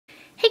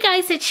Hey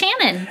guys, it's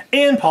Shannon.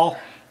 And Paul.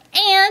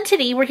 And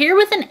today we're here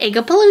with an Egg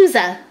A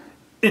Palooza.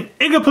 An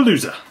Egg A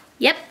Palooza.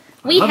 Yep.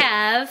 We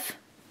have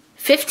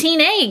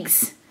 15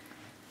 eggs.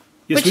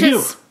 Yes, which we do.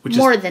 is Which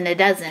more is than a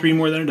dozen. 3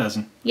 more than a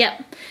dozen.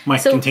 Yep. My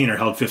container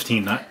held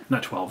 15,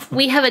 not 12.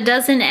 We have a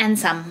dozen and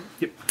some.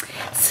 Yep.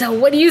 So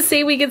what do you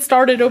say we get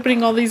started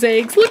opening all these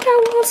eggs? Look how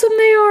awesome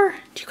they are.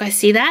 Do you guys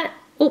see that?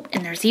 Oh,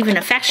 and there's even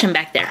a fashion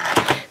back there.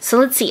 So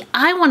let's see.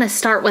 I want to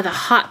start with a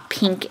hot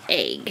pink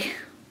egg.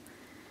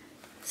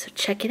 So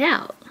check it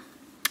out.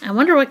 I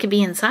wonder what could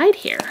be inside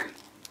here.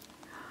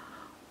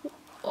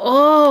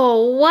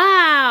 Oh,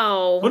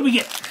 wow. What do we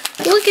get?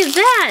 Look at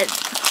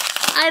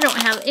that. I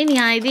don't have any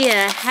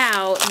idea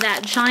how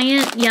that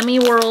giant Yummy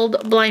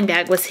World blind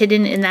bag was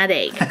hidden in that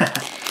egg.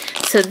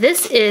 So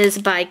this is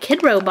by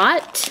Kid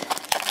Robot.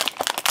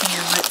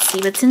 And let's see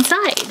what's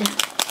inside.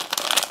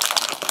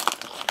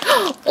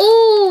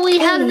 Oh, we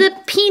have the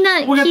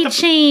peanut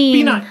keychain.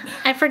 Peanut.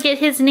 I forget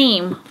his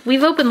name.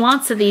 We've opened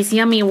lots of these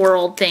Yummy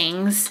World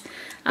things.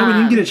 Oh, we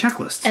didn't get a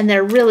checklist. And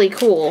they're really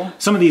cool.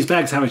 Some of these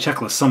bags have a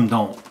checklist, some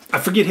don't. I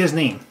forget his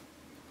name.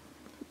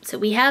 So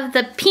we have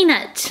the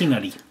peanut.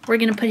 Peanutty. We're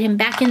going to put him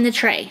back in the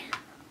tray.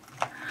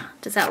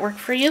 Does that work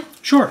for you?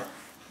 Sure.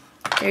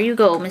 There you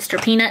go,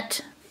 Mr.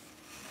 Peanut.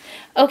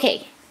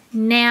 Okay,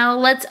 now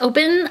let's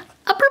open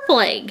a purple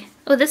egg.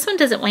 Oh, this one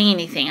doesn't weigh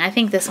anything. I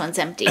think this one's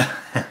empty.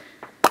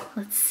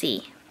 Let's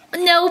see.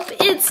 Nope,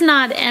 it's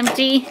not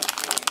empty.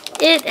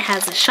 It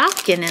has a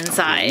Shopkin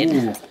inside.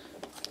 Ooh.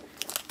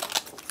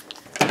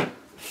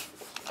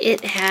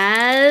 It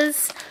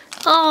has...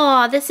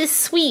 Oh, this is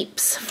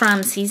Sweeps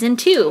from Season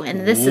 2,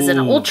 and this is an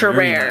ultra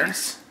rare.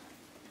 Nice.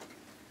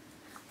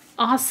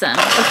 Awesome.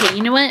 Okay,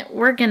 you know what?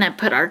 We're going to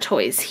put our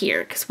toys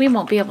here, because we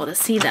won't be able to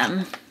see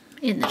them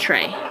in the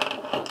tray.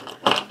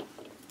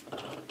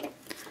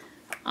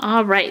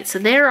 Alright, so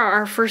there are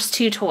our first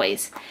two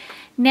toys.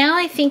 Now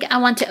I think I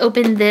want to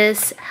open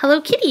this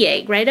Hello Kitty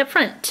egg right up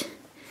front.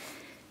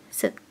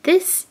 So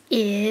this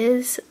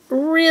is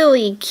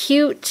really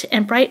cute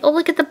and bright. Oh,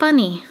 look at the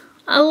bunny.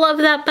 I love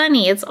that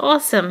bunny. It's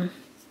awesome.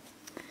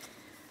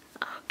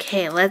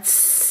 Okay, let's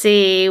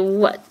see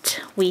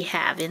what we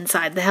have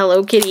inside the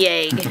Hello Kitty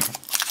egg.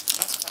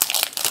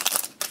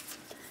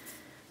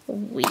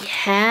 We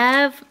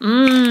have,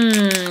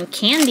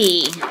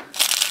 candy.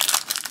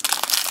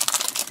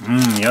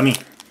 Yummy.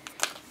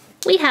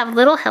 We have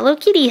little Hello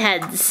Kitty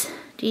heads.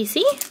 Do you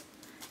see?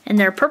 And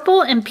they're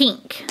purple and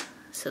pink.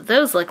 So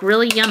those look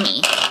really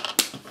yummy.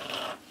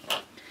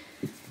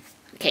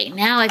 Okay,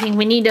 now I think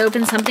we need to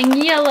open something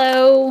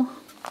yellow.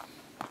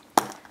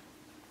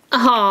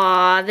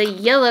 Aw, the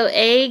yellow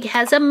egg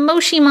has a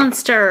Moshi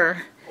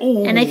monster.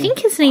 Oh, and I think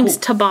his name's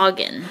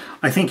Toboggan.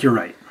 I think you're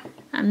right.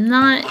 I'm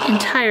not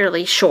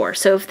entirely sure.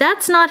 So if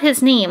that's not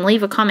his name,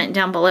 leave a comment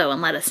down below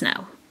and let us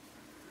know.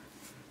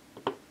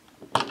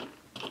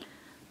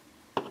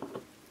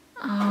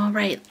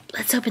 Alright,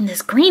 let's open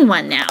this green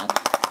one now.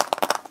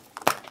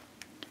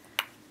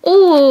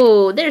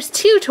 Oh, there's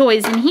two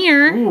toys in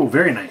here. Ooh,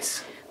 very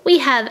nice. We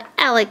have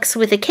Alex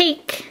with a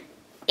cake,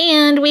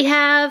 and we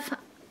have,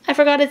 I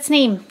forgot its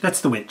name.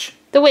 That's the witch.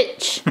 The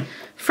witch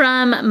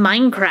from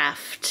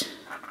Minecraft.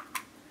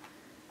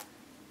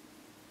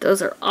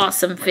 Those are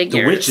awesome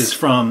figures. The witch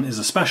is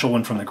a special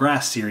one from the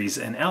Grass series,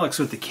 and Alex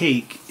with the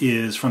cake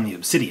is from the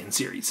Obsidian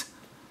series.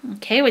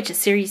 Okay, which is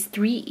Series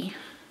 3.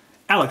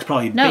 Alex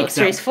probably baked No,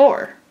 Series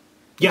 4.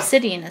 Yeah.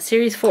 Obsidian is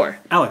Series 4.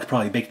 Alex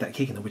probably baked that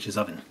cake in the witch's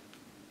oven.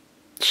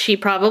 She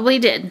probably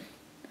did.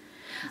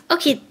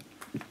 Okay,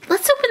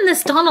 let's open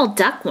this Donald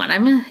Duck one.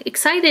 I'm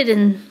excited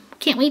and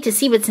can't wait to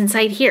see what's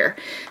inside here.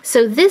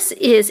 So this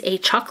is a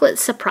chocolate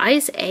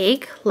surprise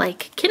egg,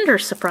 like Kinder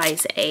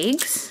Surprise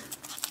eggs.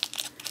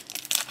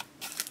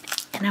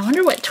 And I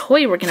wonder what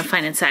toy we're going to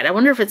find inside. I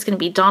wonder if it's going to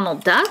be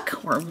Donald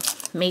Duck or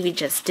maybe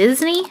just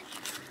Disney.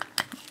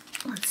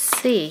 Let's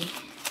see.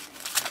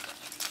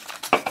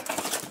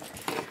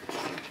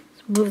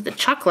 Let's move the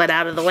chocolate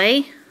out of the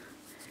way.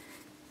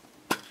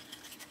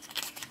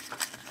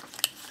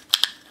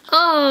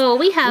 Oh,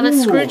 we have a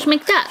Scrooge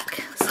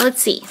McDuck. So let's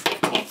see.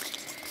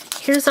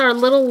 Here's our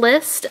little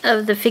list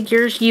of the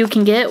figures you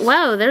can get.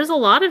 Wow, there's a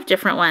lot of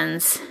different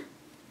ones.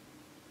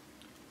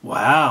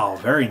 Wow,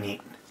 very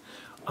neat.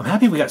 I'm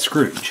happy we got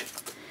Scrooge.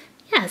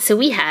 Yeah, so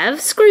we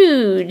have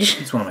Scrooge.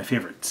 He's one of my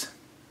favorites.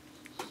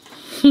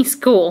 He's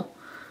cool.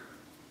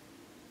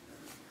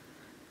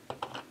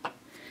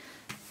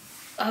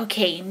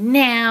 Okay,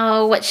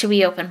 now what should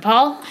we open,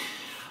 Paul?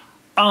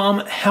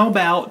 How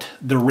about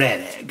the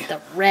red egg?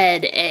 The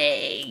red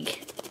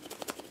egg.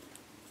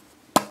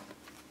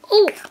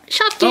 Oh,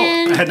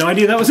 Shopkins. Oh, I had no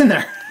idea that was in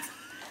there.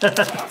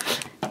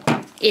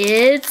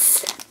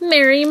 It's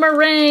Mary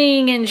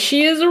Meringue, and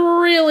she is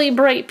really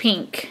bright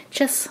pink,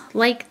 just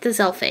like the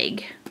Zelf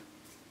egg.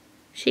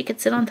 She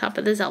could sit on top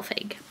of the Zelf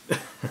egg.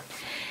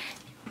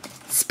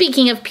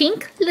 Speaking of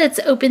pink, let's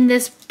open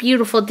this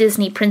beautiful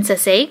Disney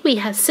princess egg. We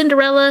have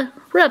Cinderella,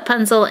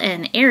 Rapunzel,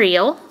 and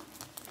Ariel.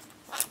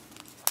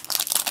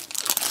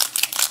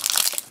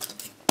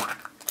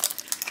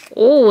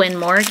 Oh, and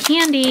more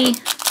candy.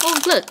 Oh,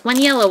 look,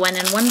 one yellow one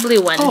and one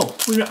blue one. Oh,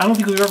 I don't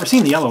think we've ever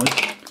seen the yellow one.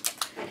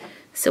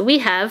 So we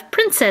have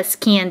princess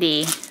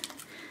candy.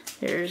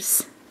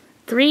 There's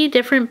 3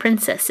 different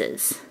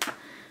princesses.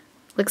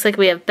 Looks like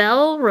we have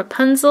Belle,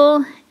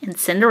 Rapunzel, and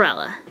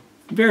Cinderella.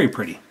 Very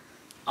pretty.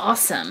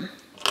 Awesome.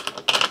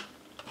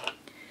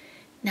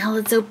 Now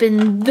let's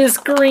open this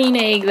green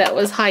egg that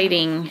was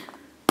hiding.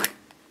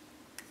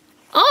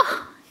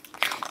 Oh,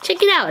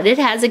 check it out. It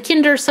has a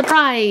Kinder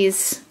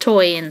Surprise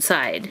toy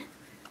inside.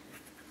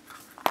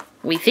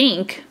 We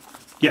think.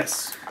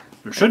 Yes.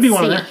 There should be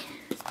one there.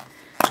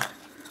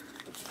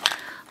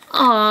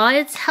 Aw,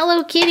 it's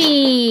Hello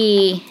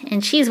Kitty.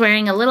 And she's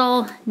wearing a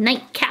little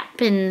nightcap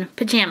and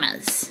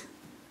pajamas.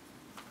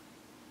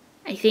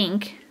 I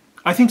think.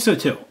 I think so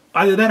too.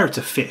 Either that or it's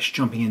a fish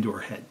jumping into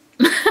her head.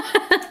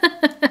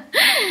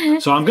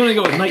 So I'm going to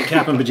go with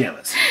nightcap and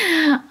pajamas.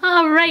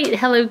 All right,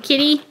 Hello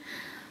Kitty.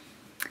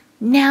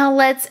 Now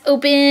let's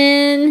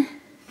open...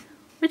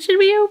 What should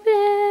we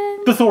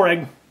open? The Thor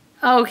egg.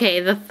 Okay,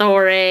 the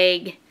Thor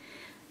egg.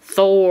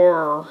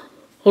 Thor.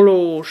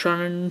 Hello,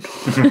 Shannon.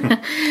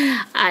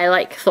 I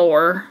like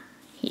Thor.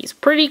 He's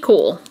pretty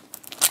cool.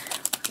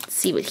 Let's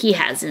see what he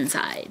has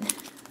inside.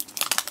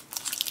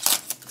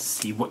 Let's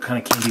see what kind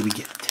of candy we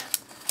get.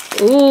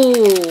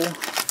 Ooh.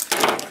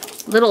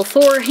 Little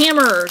Thor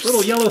hammers.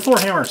 Little yellow Thor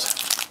hammers.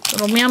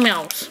 Little meow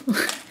meows.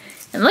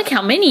 And look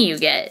how many you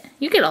get.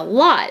 You get a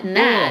lot in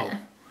that. Whoa.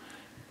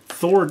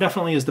 Thor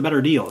definitely is the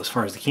better deal as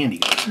far as the candy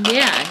goes.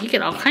 Yeah, you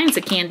get all kinds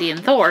of candy in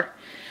Thor.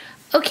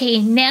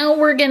 Okay, now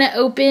we're going to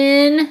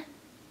open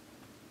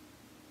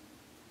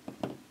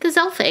the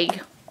Zelf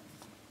egg.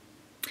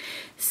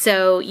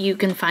 So you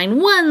can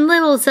find one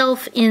little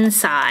Zelf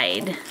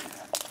inside.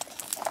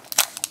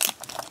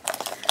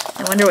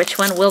 I wonder which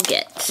one we'll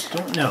get.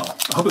 Don't know.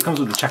 I hope it comes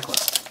with a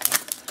checklist.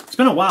 It's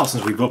been a while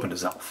since we've opened a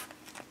Zelf.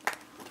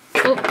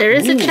 Oh, there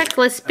is a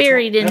checklist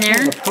buried in there. That's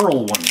one of the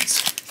pearl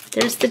ones.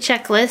 There's the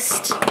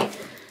checklist.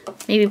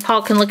 Maybe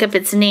Paul can look up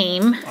its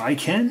name. I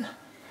can.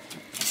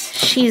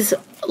 She's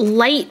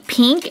light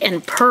pink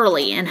and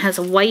pearly and has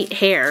white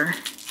hair.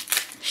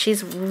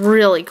 She's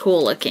really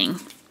cool looking.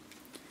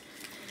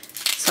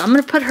 So I'm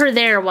going to put her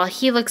there while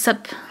he looks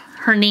up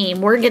her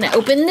name. We're going to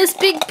open this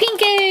big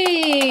pink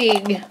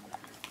egg.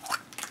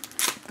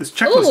 This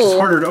checklist is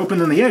harder to open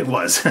than the egg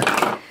was.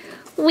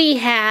 We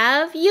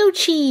have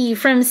Yoshi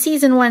from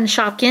Season 1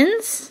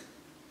 Shopkins.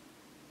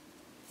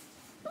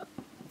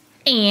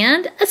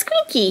 And a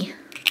Squeaky.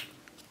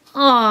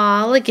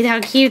 Aw, look at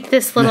how cute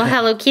this little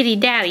Hello Kitty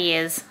daddy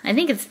is. I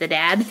think it's the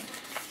dad. I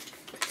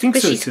think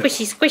Squishy, so too.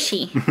 squishy,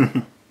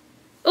 squishy.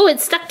 Oh,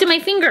 it's stuck to my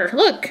finger.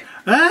 Look.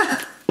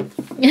 Ah!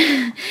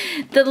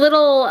 The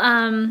little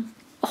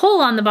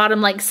hole on the bottom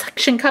like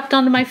suction cupped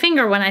onto my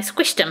finger when I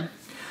squished him.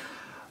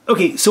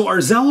 Okay, so our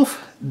Zelf,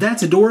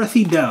 that's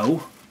Dorothy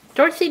Doe.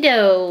 Dorothy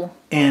Doe.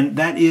 And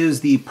that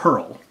is the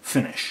pearl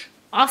finish.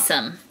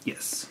 Awesome.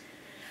 Yes.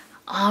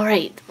 All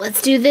right,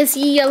 let's do this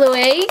yellow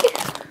egg.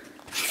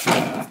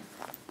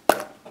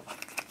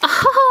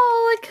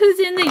 Oh, look who's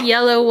in the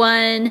yellow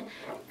one.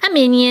 A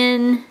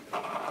minion.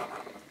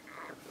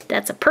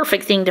 That's a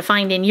perfect thing to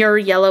find in your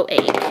yellow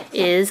egg,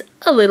 is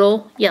a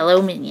little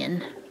yellow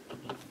minion.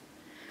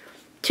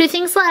 2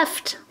 things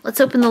left.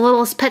 Let's open the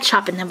Littlest Pet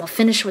Shop and then we'll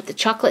finish with the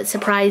chocolate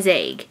surprise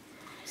egg.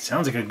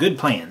 Sounds like a good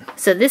plan.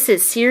 So this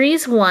is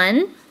Series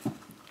 1,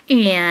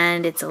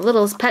 and it's a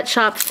Littlest Pet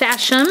Shop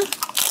fashion.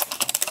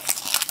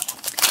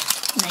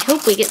 And I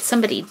hope we get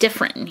somebody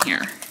different in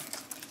here.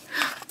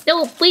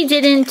 Nope, we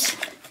didn't.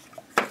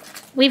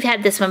 We've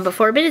had this one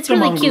before, but it's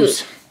really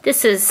cute.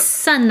 This is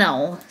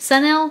Sunel.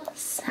 Sunel?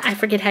 I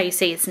forget how you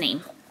say its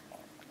name.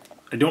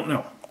 I don't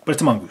know, but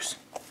it's a mongoose.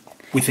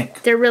 We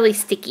think. They're really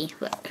sticky.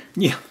 Look.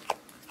 Yeah.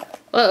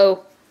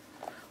 Uh-oh.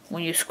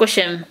 When you squish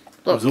him,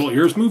 look. Does the little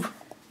ears move?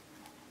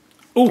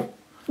 Oh.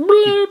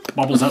 Bloop.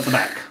 Bubbles out the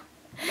back.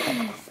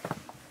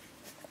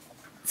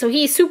 So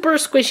he's super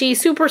squishy,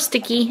 super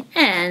sticky,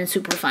 and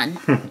super fun.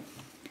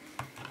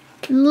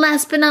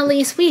 Last but not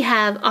least, we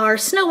have our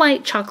Snow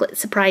White chocolate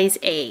surprise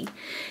egg.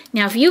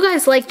 Now, if you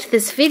guys liked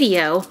this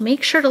video,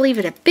 make sure to leave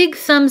it a big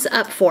thumbs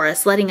up for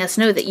us, letting us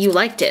know that you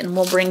liked it, and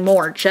we'll bring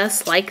more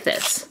just like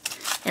this.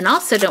 And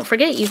also, don't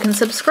forget, you can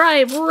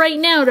subscribe right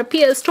now to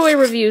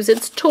PSToyReviews.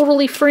 It's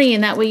totally free,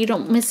 and that way you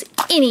don't miss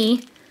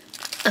any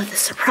of the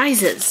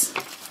surprises.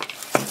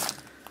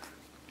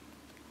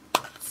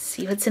 Let's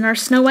see what's in our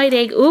Snow White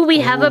egg. Ooh,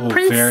 we have a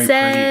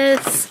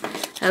princess.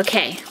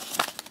 Okay.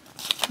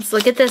 Let's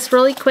look at this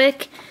really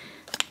quick.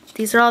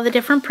 These are all the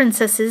different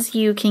princesses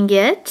you can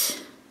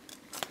get.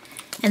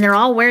 And they're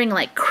all wearing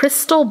like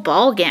crystal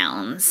ball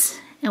gowns.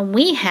 And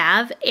we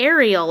have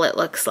Ariel, it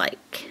looks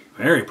like.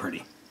 Very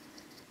pretty.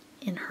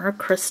 In her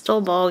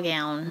crystal ball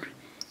gown.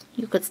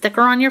 You could stick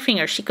her on your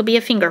finger. She could be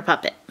a finger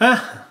puppet.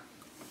 Ah.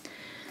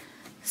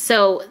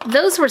 So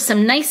those were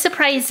some nice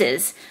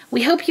surprises.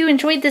 We hope you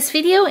enjoyed this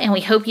video and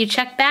we hope you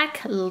check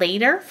back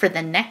later for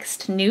the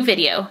next new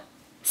video.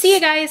 See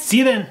you guys. See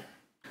you then.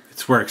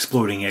 It's where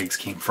exploding eggs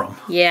came from.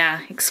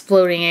 Yeah,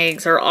 exploding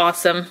eggs are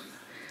awesome.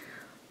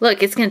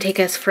 Look, it's gonna take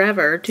us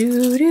forever.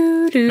 Do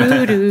do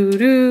do do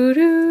do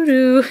do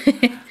do.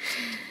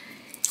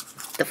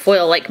 The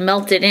foil like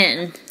melted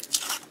in.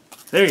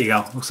 There you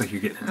go. Looks like you're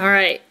getting it. All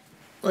right,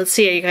 let's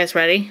see. Are you guys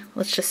ready?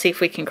 Let's just see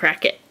if we can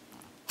crack it.